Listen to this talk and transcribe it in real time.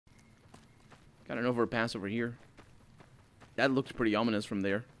Got an overpass over here. That looked pretty ominous from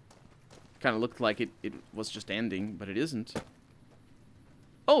there. Kind of looked like it was just ending, but it isn't.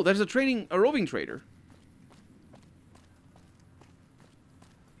 Oh, there's a roving trader.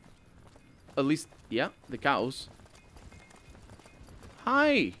 At least, yeah, the cows.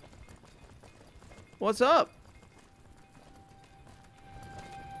 Hi. What's up?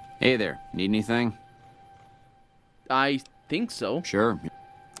 Hey there, need anything? I think so. Sure.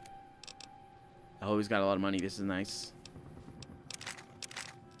 Oh, he's got a lot of money. This is nice.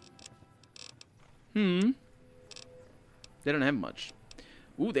 They don't have much.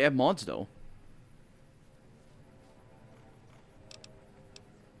 Ooh, they have mods, though.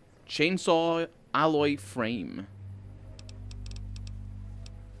 Chainsaw alloy frame.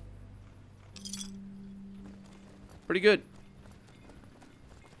 Pretty good.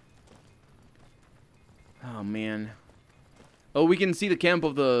 Oh, man. Oh, we can see the camp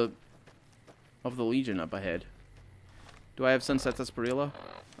of the Legion up ahead. Do I have Sunset Sarsaparilla?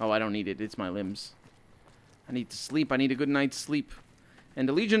 Oh, I don't need it. It's my limbs. I need to sleep. I need a good night's sleep. And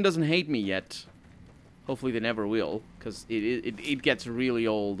the Legion doesn't hate me yet. Hopefully they never will, because it gets really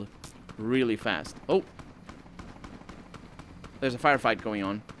old really fast. Oh! There's a firefight going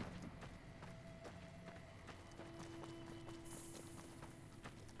on.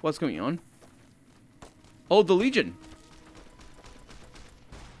 What's going on? Oh, the Legion!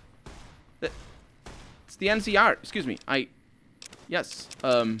 It's the NCR. Excuse me. Yes.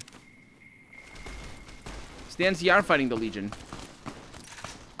 It's the NCR fighting the Legion.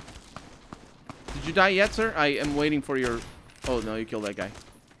 Did you die yet, sir? I am waiting for your... Oh, no, you killed that guy.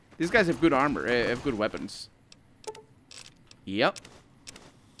 These guys have good armor. Have good weapons. Yep.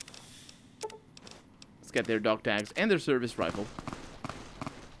 Let's get their dog tags and their service rifle.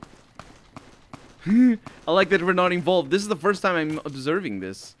 I like that we're not involved. This is the first time I'm observing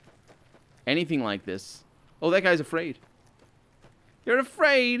this. Anything like this. Oh, that guy's afraid. You're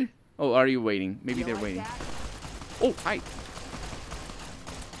afraid. Oh, are you waiting? Maybe they're waiting. Oh, hi.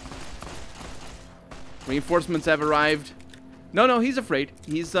 Reinforcements have arrived. No, he's afraid.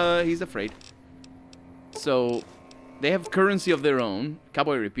 He's afraid. So, they have currency of their own.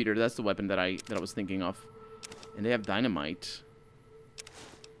 Cowboy repeater, that's the weapon that I was thinking of. And they have dynamite.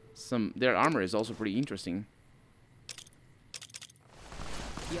 Their armor is also pretty interesting.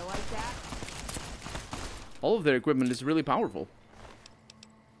 You like that? All of their equipment is really powerful.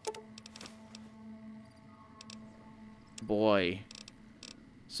 Boy.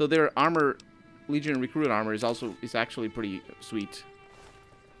 So their armor, Legion recruit armor, is actually pretty sweet.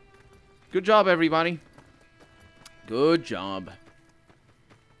 Good job, everybody. Good job.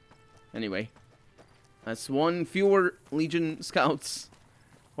 Anyway, that's one fewer Legion scouts,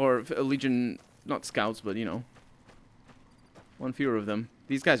 or Legion, not scouts, but you know, one fewer of them.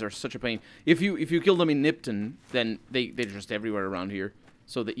 These guys are such a pain. If you kill them in Nipton, then they're just everywhere around here,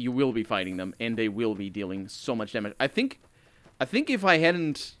 so that you will be fighting them and they will be dealing so much damage. I think if I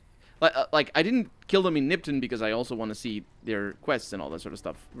hadn't, like I didn't kill them in Nipton because I also want to see their quests and all that sort of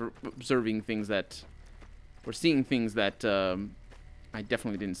stuff. We're observing things that, we're seeing things that I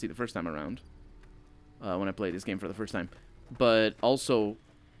definitely didn't see the first time around when I played this game for the first time. But also,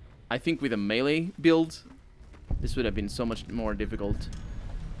 I think with a melee build, this would have been so much more difficult.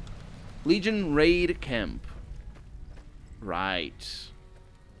 Legion raid camp. Right.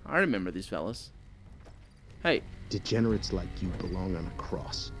 I remember these fellas. Hey. Degenerates like you belong on a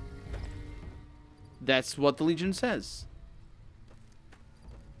cross. That's what the Legion says.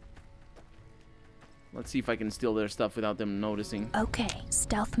 Let's see if I can steal their stuff without them noticing. Okay,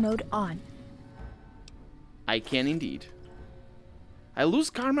 stealth mode on. I can indeed. I lose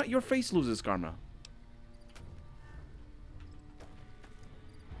karma? Your face loses karma.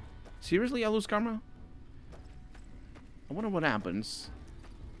 Seriously, I lose karma? I wonder what happens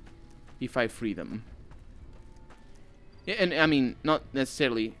if I free them. Yeah, and I mean, not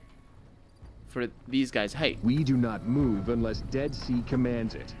necessarily for these guys. Hey. We do not move unless Dead Sea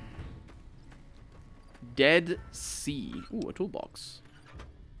commands it. Dead Sea. Ooh, a toolbox.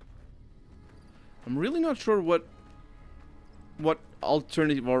 I'm really not sure what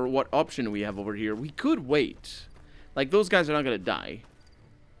alternative or what option we have over here. We could wait. Like, those guys are not gonna die.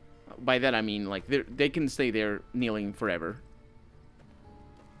 By that I mean, like, they can stay there kneeling forever.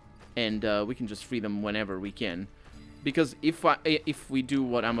 And we can just free them whenever we can. Because if we do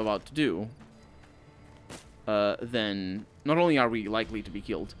what I'm about to do, then not only are we likely to be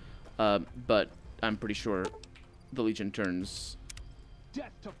killed, but I'm pretty sure the Legion turns...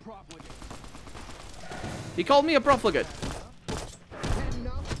 Death to profligate. He called me a profligate.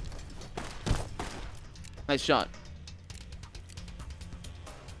 Nice shot.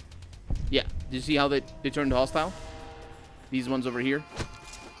 Yeah, Do you see how they turned hostile? These ones over here.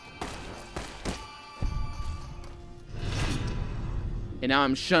 And now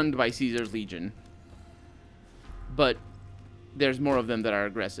I'm shunned by Caesar's Legion. But there's more of them that are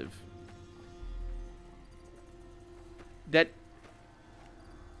aggressive.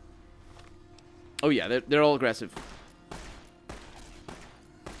 Oh yeah, they're all aggressive.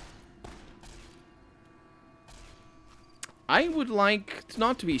 I would like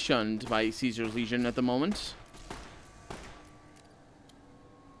not to be shunned by Caesar's Legion at the moment.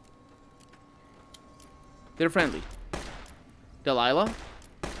 They're friendly. Delilah?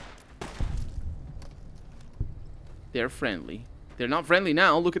 They're friendly. They're not friendly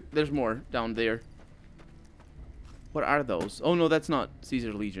now. Look at, there's more down there. What are those? Oh no, that's not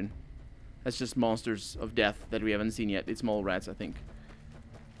Caesar's Legion. That's just monsters of death that we haven't seen yet. It's mole rats, I think.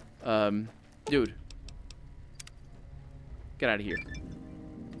 Dude. Get out of here.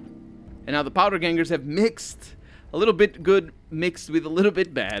 And now the powder gangers have mixed. A little bit good mixed with a little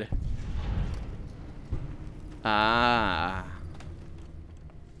bit bad. Ah.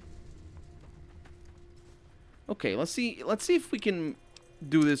 Okay, let's see if we can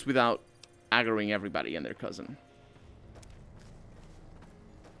do this without aggroing everybody and their cousin.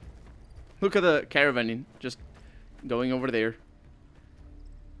 Look at the caravan just going over there.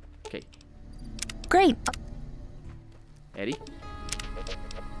 Okay. Great. Eddie?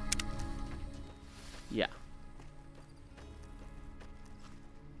 Yeah.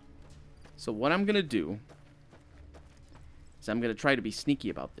 So what I'm gonna do is I'm gonna try to be sneaky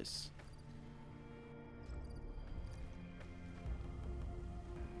about this.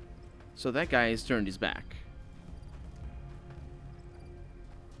 So that guy has turned his back.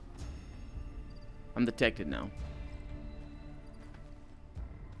 I'm detected now.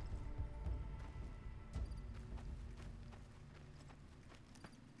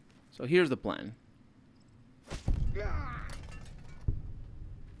 So here's the plan.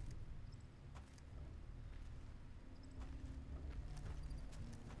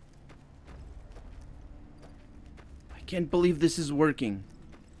 I can't believe this is working.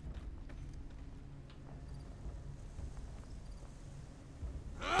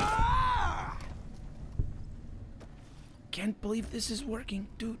 Can't believe this is working.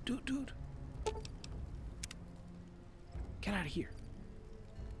 Dude. Get out of here.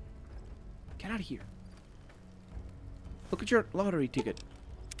 Get out of here. Look at your lottery ticket.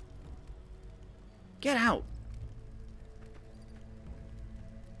 Get out.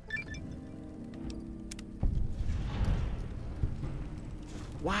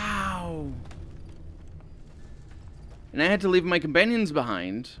 Wow. And I had to leave my companions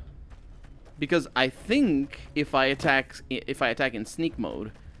behind. Because I think if I attack in sneak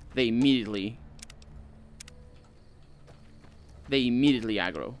mode, they immediately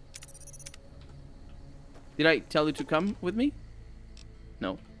aggro. Did I tell you to come with me?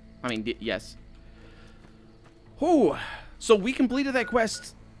 No. I mean, yes. Oh, so we completed that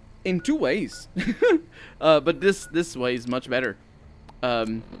quest in 2 ways. But this way is much better.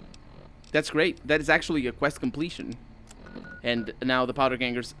 That's great. That is actually a quest completion. And now the powder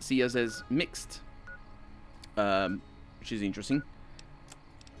gangers see us as mixed, which is interesting.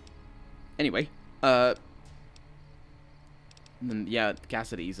 Anyway, yeah,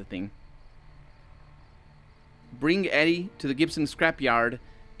 Cassidy is a thing. Bring Eddie to the Gibson scrapyard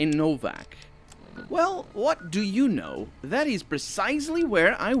in Novac. Well, what do you know? That is precisely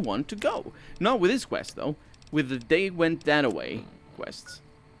where I want to go. Not with this quest, though. With the They Went That Away quests.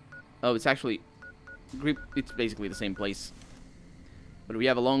 Oh, it's actually... It's basically the same place. But we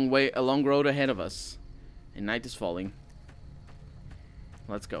have a long road ahead of us. And night is falling.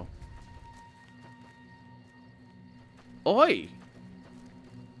 Let's go. Oi!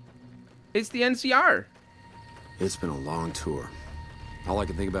 It's the NCR! It's been a long tour. All I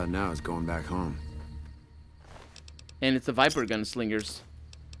can think about now is going back home. And it's the Viper gunslingers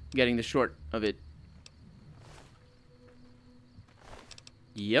getting the short of it.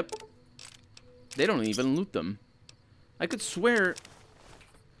 Yep. They don't even loot them. I could swear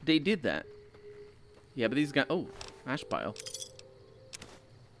they did that. Yeah, but these guys... Oh, ash pile.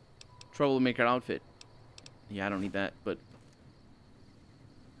 Troublemaker outfit. Yeah, I don't need that, but...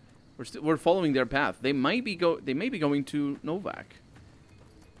 We're following their path. They might be going to Novac.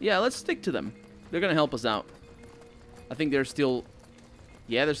 Yeah, let's stick to them. They're gonna help us out. I think there's still...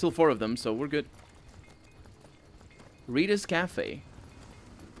 Yeah, there's still 4 of them, so we're good. Rita's Cafe.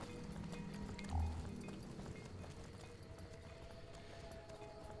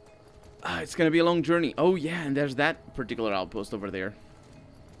 It's gonna be a long journey. Oh yeah, and there's that particular outpost over there.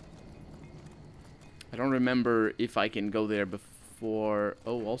 I don't remember if I can go there before...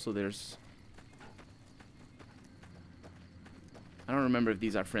 Oh, also there's I don't remember if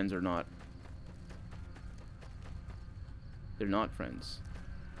these are friends or not. They're not friends.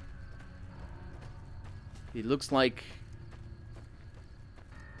 It looks like...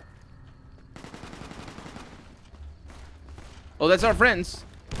 Oh, that's our friends.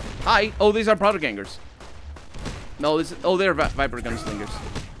 Hi. Oh, these are powder gangers. No, this. Oh, they're Viper gunslingers.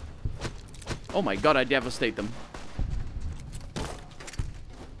 Oh my god, I devastate them.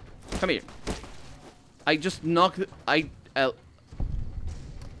 Come here. I just knock.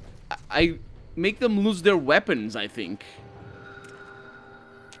 I make them lose their weapons, I think.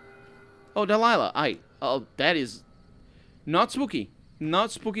 Oh, Delilah. Oh, that is not spooky.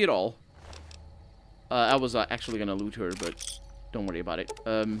 Not spooky at all. I was actually gonna loot her, but don't worry about it.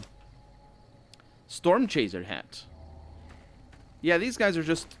 Storm Chaser hat. Yeah, these guys are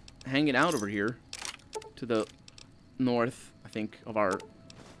just hanging out over here to the north, I think, of our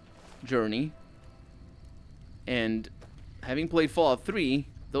journey. And having played Fallout 3,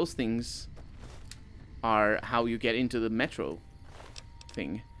 those things are how you get into the metro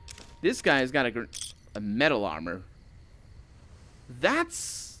thing. This guy's got a metal armor.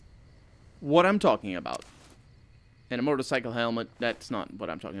 That's what I'm talking about. And a motorcycle helmet, that's not what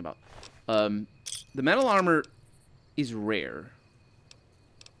I'm talking about. The metal armor is rare.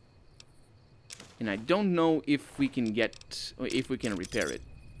 And I don't know if we can get, or if we can repair it.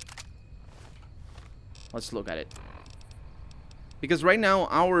 Let's look at it. Because right now,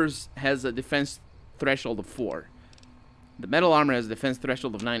 ours has a defense threshold of 4. The metal armor has a defense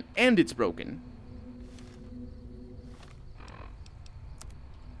threshold of 9, and it's broken.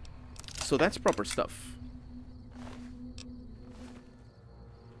 So that's proper stuff.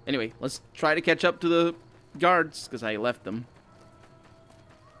 Anyway, let's try to catch up to the guards, because I left them.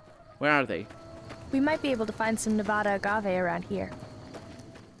 Where are they? We might be able to find some Nevada agave around here.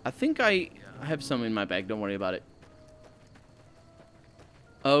 I think I have some in my bag. Don't worry about it.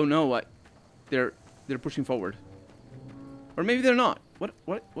 Oh no! They're pushing forward, or maybe they're not.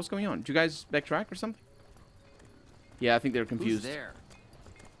 What's going on? Did you guys backtrack or something? Yeah, I think they're confused. Who's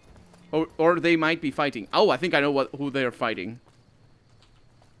there? Or they might be fighting. Oh, I think I know who they're fighting.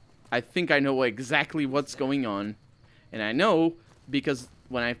 I think I know exactly what's going on, and I know because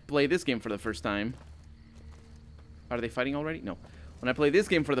when I play this game for the first time... Are they fighting already? No. When I play this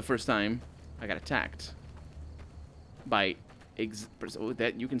game for the first time, I got attacked. By...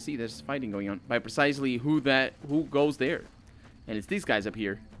 that you can see there's fighting going on. By precisely who goes there. And it's these guys up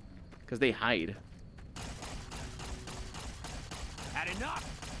here. Because they hide. Had enough.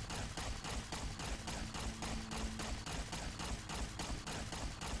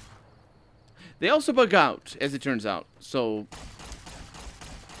 They also bug out, as it turns out. So...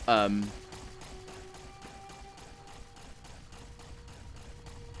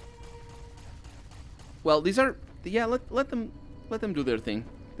 Well, these are... Yeah, let them do their thing.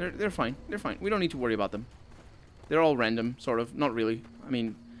 They're fine. They're fine. We don't need to worry about them. They're all random, sort of. Not really. I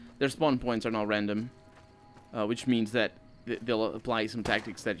mean, their spawn points are not random. Which means that they'll apply some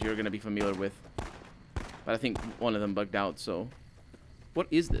tactics that you're going to be familiar with. But I think one of them bugged out, so... What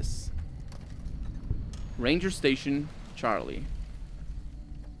is this? Ranger Station Charlie.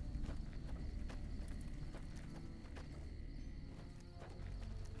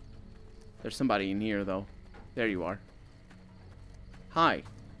 There's somebody in here, though. There you are. Hi.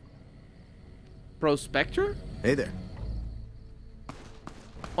 Prospector? Hey there.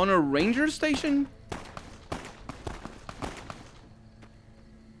 On a ranger station?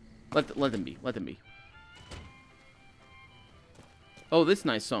 Let them be. Let them be. Oh, this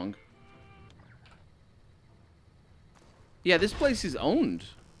nice song. Yeah, this place is owned.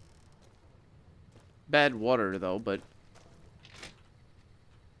 Bad water, though, but...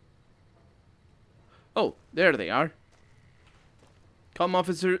 Oh, there they are. Come,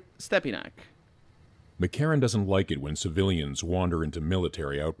 Officer Stepinak. McCarran doesn't like it when civilians wander into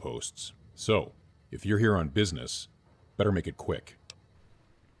military outposts. So, if you're here on business, better make it quick.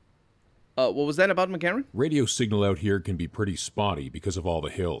 What was that about, McCarran? Radio signal out here can be pretty spotty because of all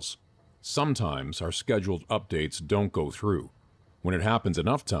the hills. Sometimes our scheduled updates don't go through. When it happens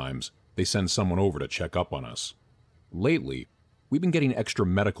enough times, they send someone over to check up on us. Lately, we've been getting extra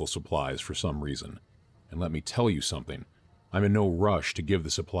medical supplies for some reason. And let me tell you something, I'm in no rush to give the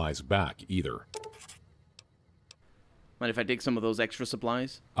supplies back either. Mind if I take some of those extra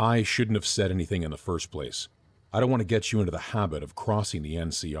supplies? I shouldn't have said anything in the first place. I don't want to get you into the habit of crossing the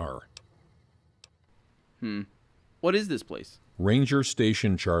NCR. What is this place? Ranger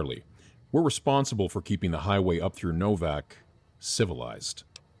Station Charlie. We're responsible for keeping the highway up through Novac civilized.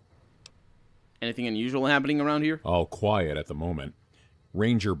 Anything unusual happening around here? All quiet at the moment.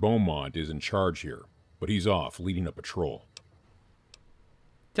 Ranger Beaumont is in charge here, but he's off leading a patrol.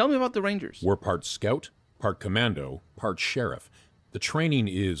 Tell me about the Rangers. We're part scout, part commando, part sheriff. The training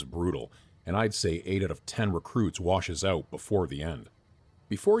is brutal, and I'd say 8 out of 10 recruits washes out before the end.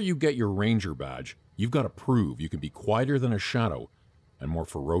 Before you get your Ranger badge, you've got to prove you can be quieter than a shadow and more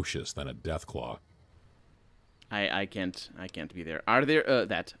ferocious than a deathclaw. I can't be there. Are there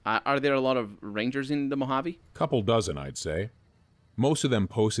are there a lot of Rangers in the Mojave? Couple dozen, I'd say. Most of them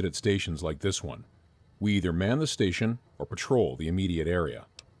posted at stations like this one. We either man the station or patrol the immediate area.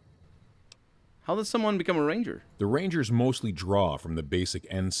 How does someone become a Ranger? The Rangers mostly draw from the basic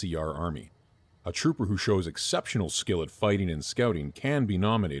NCR Army. A trooper who shows exceptional skill at fighting and scouting can be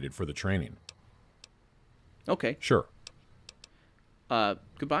nominated for the training. Okay. Sure.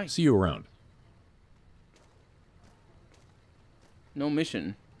 Goodbye. See you around. No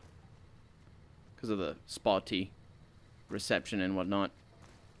mission. Because of the spotty reception and whatnot.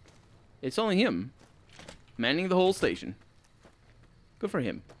 It's only him. Manning the whole station. Good for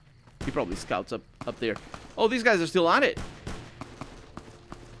him. He probably scouts up there. Oh, these guys are still at it.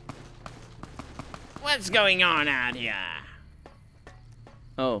 What's going on out here?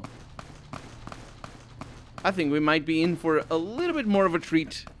 Oh. I think we might be in for a little bit more of a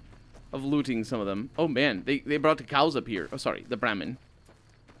treat of looting some of them. Oh, man. They brought the cows up here. Oh, sorry. The Brahmin.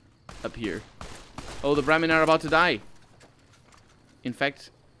 Up here. Oh, the Brahmin are about to die. In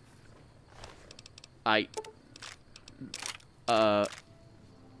fact...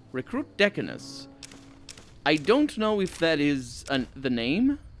 Recruit Decanus. I don't know if that is the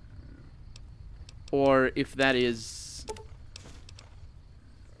name. Or if that is...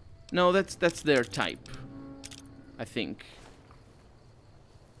 No, that's their type. I think.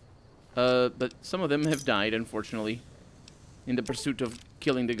 But some of them have died, unfortunately. In the pursuit of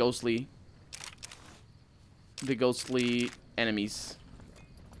killing the ghostly enemies.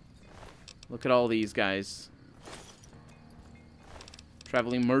 Look at all these guys.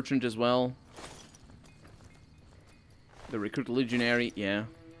 Traveling merchant as well. The recruit legionary, yeah.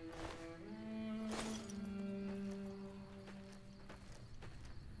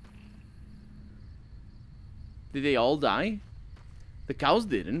 Did they all die? The cows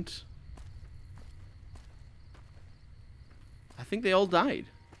didn't. I think they all died.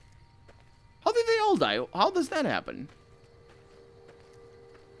 How did they all die? How does that happen?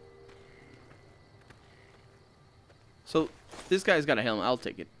 So, this guy's got a helmet. I'll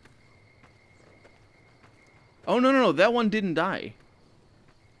take it. Oh, no, no, no. That one didn't die.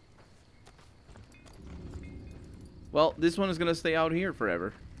 Well, this one is going to stay out here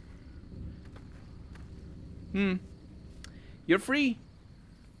forever. You're free.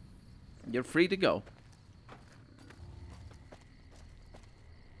 You're free to go.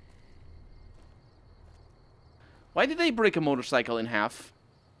 Why did they break a motorcycle in half?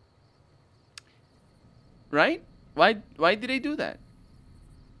 Right? Why did they do that?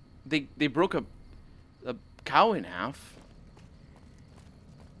 They broke a cow in half.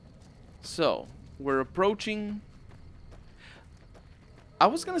 So, we're approaching... I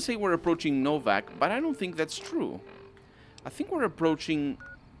was gonna say we're approaching Novac, but I don't think that's true. I think we're approaching...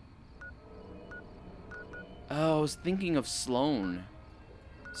 Oh, I was thinking of Sloan.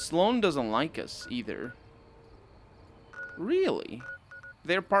 Sloan doesn't like us either. Really?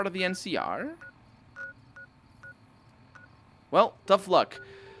 They're part of the NCR? Well, tough luck.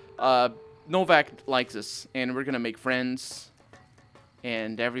 Novac likes us, and we're gonna make friends.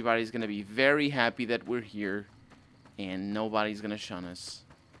 And everybody's gonna be very happy that we're here. And nobody's gonna shun us.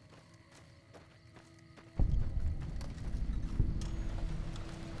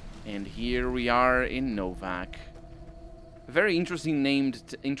 And here we are in Novac. A very interestingly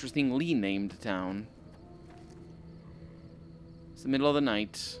named town. It's the middle of the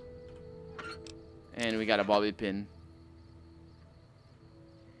night. And we got a bobby pin.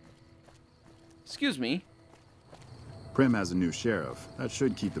 Excuse me. Prim has a new sheriff. That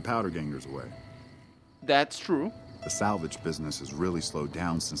should keep the powder gangers away. That's true. The salvage business has really slowed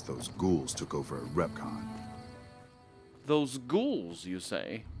down since those ghouls took over at RepCon. Those ghouls, you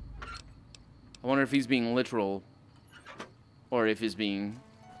say? I wonder if he's being literal. Or if he's being...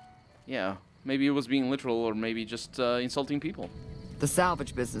 Yeah, maybe it was being literal, or maybe just insulting people. The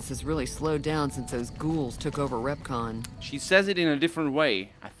salvage business has really slowed down since those ghouls took over RepCon. She says it in a different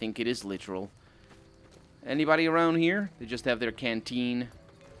way. I think it is literal. Anybody around here? They just have their canteen.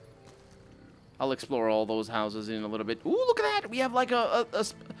 I'll explore all those houses in a little bit. Ooh, look at that! We have like a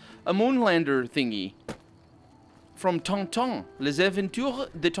moonlander thingy. From Tonton. Les Aventures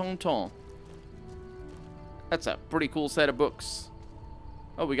de Tonton. That's a pretty cool set of books.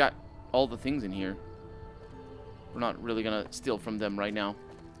 Oh, we got all the things in here. We're not really gonna steal from them right now.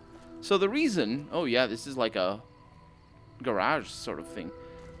 So the reason... Oh yeah, this is like a garage sort of thing.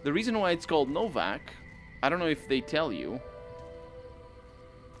 The reason why it's called Novac, I don't know if they tell you,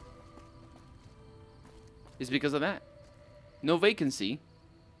 is because of that. No vacancy.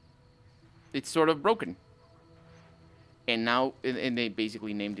 It's sort of broken. And now, and they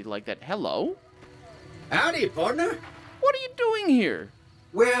basically named it like that. Hello? Howdy, partner. What are you doing here?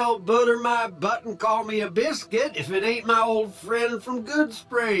 Well, butter my butt and call me a biscuit if it ain't my old friend from Good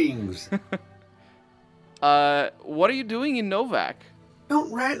Springs. What are you doing in Novac?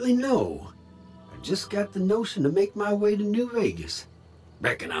 Don't rightly know. I just got the notion to make my way to New Vegas.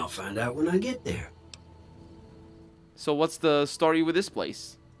 Reckon I'll find out when I get there. So what's the story with this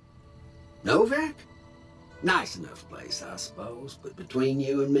place? Novac? Nice enough place, I suppose, but between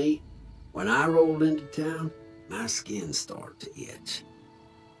you and me, when I rolled into town, my skin started to itch.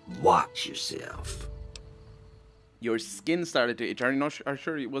 Watch yourself. Your skin started to itch. Are you not are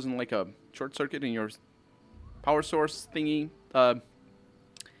sure it wasn't like a short circuit in your power source thingy?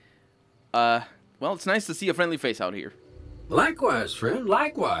 Well, it's nice to see a friendly face out here. Likewise, friend,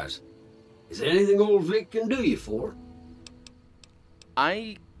 likewise. Is there anything old Vic can do you for?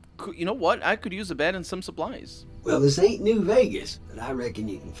 You know what? I could use a bed and some supplies. Well, this ain't New Vegas, but I reckon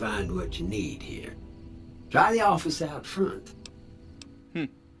you can find what you need here. Try the office out front.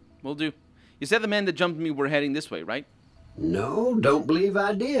 Will do. You said the men that jumped me were heading this way, right? No, don't believe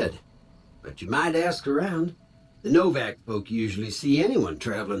I did. But you might ask around. The Novac folk usually see anyone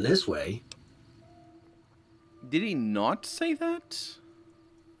traveling this way. Did he not say that?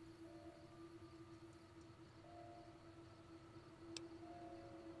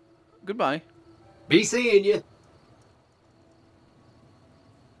 Goodbye. Be seeing you.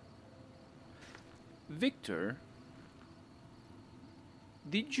 Victor,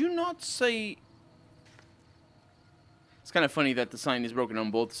 did you not say... It's kind of funny that the sign is broken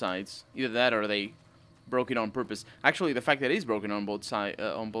on both sides. Either that or they broke it on purpose. Actually, the fact that it is broken on both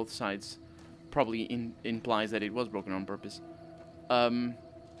sides probably implies that it was broken on purpose. I'll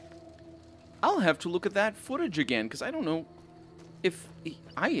have to look at that footage again, because I don't know if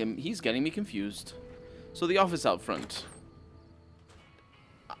he's getting me confused. So the office out front.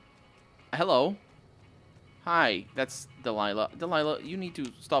 Hello. Hi, that's Delilah. Delilah, you need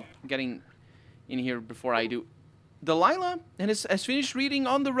to stop getting in here before I do. Delilah has finished reading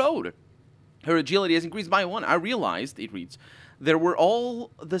On the Road. Her agility has increased by 1. I realized, it reads, there were all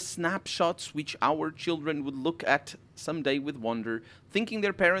the snapshots which our children would look at someday with wonder, thinking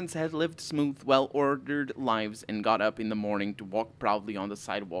their parents had lived smooth, well-ordered lives and got up in the morning to walk proudly on the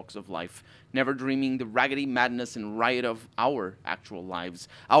sidewalks of life, never dreaming the raggedy madness and riot of our actual lives,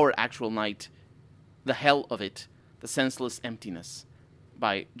 our actual night, the hell of it, the senseless emptiness.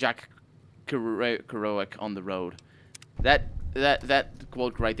 By Jack Kerouac, On the Road. That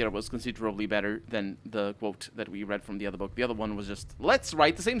quote right there was considerably better than the quote that we read from the other book. The other one was just, let's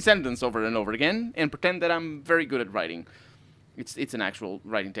write the same sentence over and over again and pretend that I'm very good at writing. It's an actual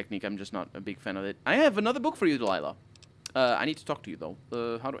writing technique. I'm just not a big fan of it. I have another book for you, Delilah. I need to talk to you, though.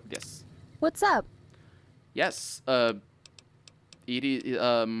 How do I... Yes. What's up? Yes. It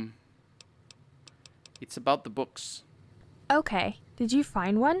is... It's about the books. Okay. Did you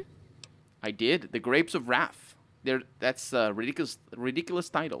find one? I did. The Grapes of Wrath. That's a ridiculous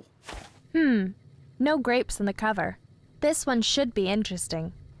title. No grapes on the cover. This one should be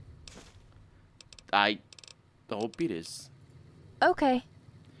interesting. I hope it is. Okay.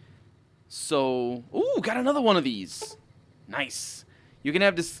 So, ooh, got another one of these. Nice. You can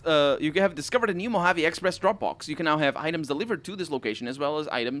have this. You have discovered a new Mojave Express drop box. You can now have items delivered to this location as well as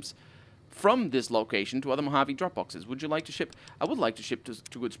items from this location to other Mojave drop boxes. Would you like to ship? I would like to ship to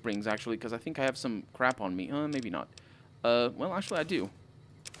Good Springs, actually, because I think I have some crap on me. Maybe not. Well, actually, I do.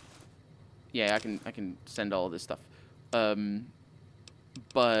 Yeah, I can send all of this stuff. But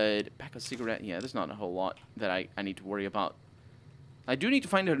pack a cigarette. Yeah, there's not a whole lot that I need to worry about. I do need to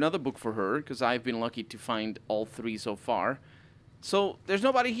find another book for her, because I've been lucky to find all 3 so far. So, there's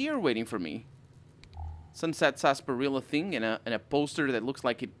nobody here waiting for me. Sunset Sarsaparilla thing and a poster that looks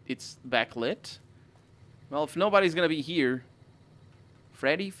like it's backlit. Well, if nobody's gonna be here,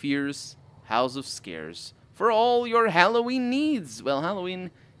 Freddy Fear's House of Scares for all your Halloween needs. Well,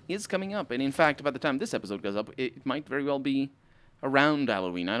 Halloween is coming up, and in fact, by the time this episode goes up, it might very well be around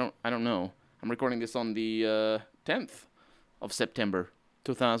Halloween. I don't know. I'm recording this on the 10th of September,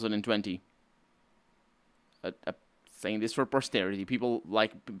 2020. Saying this for posterity. People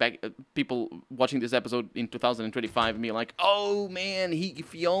people watching this episode in 2025 and be like, oh man,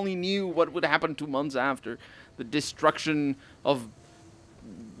 if he only knew what would happen 2 months after the destruction of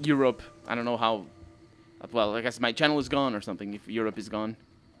Europe. I don't know how. Well, I guess my channel is gone or something if Europe is gone.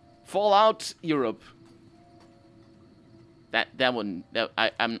 Fallout Europe. that one,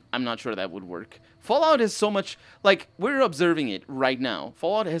 I'm not sure that would work. Fallout has so much, like, we're observing it right now.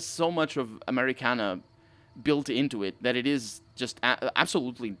 Fallout has so much of Americana built into it that it is just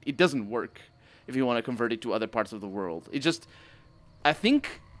absolutely, it doesn't work if you want to convert it to other parts of the world. It just, I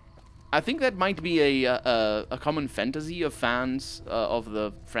think that might be a common fantasy of fans of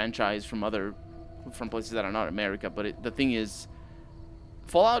the franchise from places that are not America. But the thing is,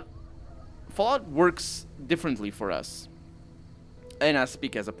 Fallout works differently for us. And I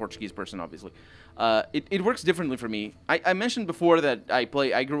speak as a Portuguese person, obviously. It works differently for me. I mentioned before that I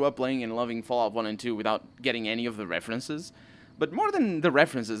grew up playing and loving Fallout 1 and 2 without getting any of the references. But more than the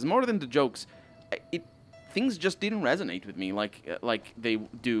references, more than the jokes, things just didn't resonate with me like they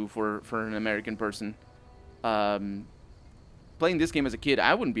do for an American person. Playing this game as a kid,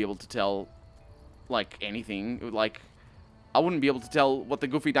 I wouldn't be able to tell, like, anything. Like, I wouldn't be able to tell what the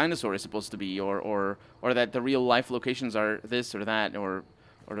goofy dinosaur is supposed to be, or that the real life locations are this or that, or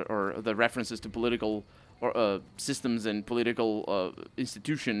the references to political systems and political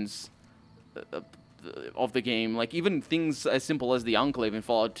institutions of the game. Like, even things as simple as the Enclave in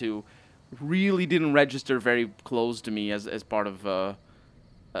Fallout 2 really didn't register very close to me as part of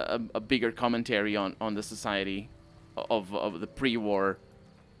a bigger commentary on the society of the pre-war.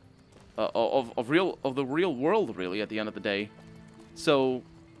 Of the real world, really, at the end of the day. So,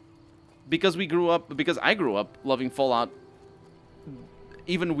 because I grew up loving Fallout,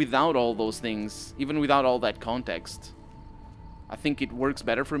 even without all those things, even without all that context, I think it works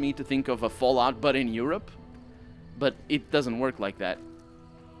better for me to think of a Fallout but in Europe. But it doesn't work like that.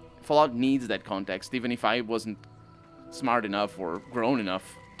 Fallout needs that context, even if I wasn't smart enough or grown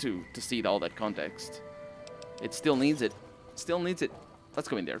enough to see all that context. It still needs it. Still needs it. Let's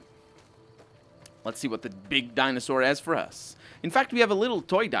go in there. Let's see what the big dinosaur has for us. In fact, we have a little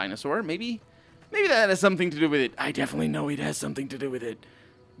toy dinosaur. Maybe that has something to do with it. I definitely know it has something to do with it.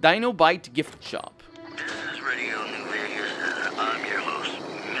 Dino Bite Gift Shop. This is Radio New Vegas, and I'm your host,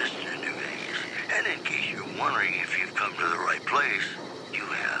 Mr. New Vegas. And in case you're wondering if you've come to the right place, you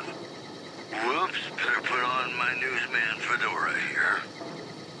have. Whoops, better put on my newsman fedora here.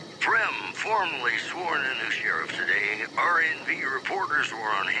 Prem formally sworn a new sheriff today. RNV reporters were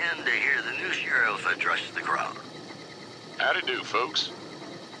on hand to hear the new sheriff address the crowd. Howdy do, folks.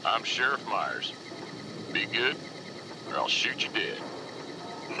 I'm Sheriff Myers. Be good, or I'll shoot you dead.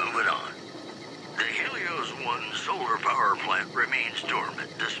 Moving on. The Helios 1 solar power plant remains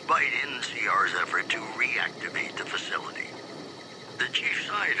dormant despite NCR's effort to reactivate the facility. The chief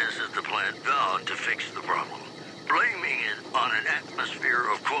scientist at the plant vowed to fix the problem, blaming it on an atmosphere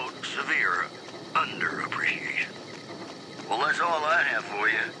of, quote, severe underappreciation. Well, that's all I have for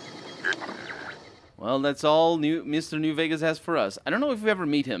you. Well, that's all Mr. New Vegas has for us. I don't know if we ever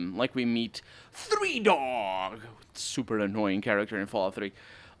meet him, like we meet Three Dog, super annoying character in Fallout 3.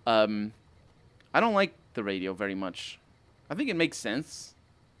 I don't like the radio very much. I think it makes sense.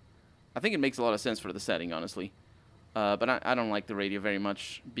 I think it makes a lot of sense for the setting, honestly. But I don't like the radio very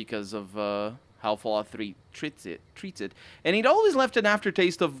much because of how Fallout 3 treats it. And it always left an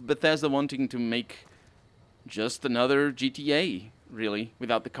aftertaste of Bethesda wanting to make just another GTA, really,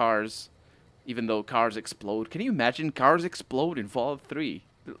 without the cars. Even though cars explode. Can you imagine cars explode in Fallout 3?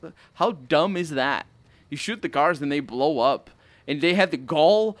 How dumb is that? You shoot the cars and they blow up. And they had the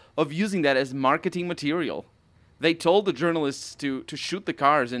gall of using that as marketing material. They told the journalists to shoot the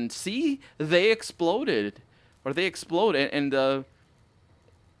cars, and see, they exploded. Or they explode, and the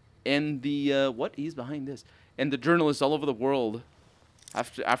what is behind this? And the journalists all over the world,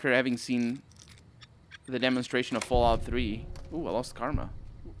 after having seen the demonstration of Fallout 3. Ooh, I lost karma.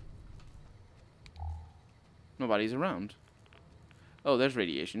 Nobody's around. Oh, there's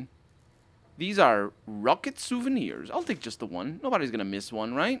radiation. These are rocket souvenirs. I'll take just the one. Nobody's gonna miss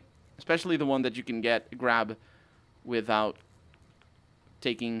one, right? Especially the one that you can grab without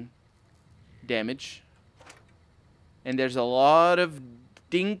taking damage. And there's a lot of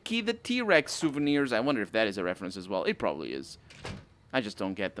Dinky the T-Rex souvenirs. I wonder if that is a reference as well. It probably is. I just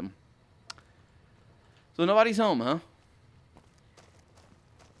don't get them. So nobody's home, huh?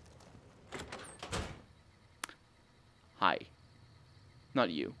 Hi.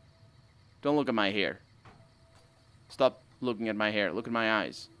 Not you. Don't look at my hair. Stop looking at my hair. Look at my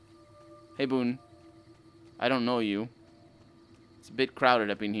eyes. Hey, Boone. I don't know you. It's a bit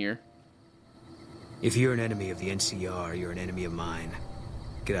crowded up in here. If you're an enemy of the NCR, you're an enemy of mine.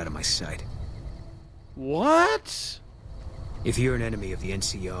 Get out of my sight. What? If you're an enemy of the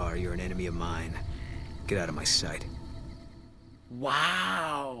NCR, you're an enemy of mine. Get out of my sight.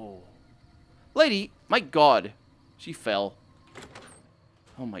 Wow. Lady, my God. She fell.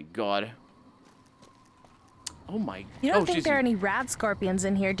 Oh my God. Oh my... You don't oh, think there are any rad scorpions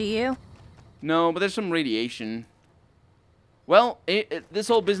in here, do you? No, but there's some radiation. Well, this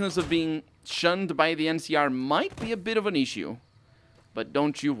whole business of being shunned by the NCR might be a bit of an issue. But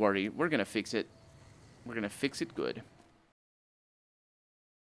don't you worry. We're gonna fix it. We're gonna fix it good.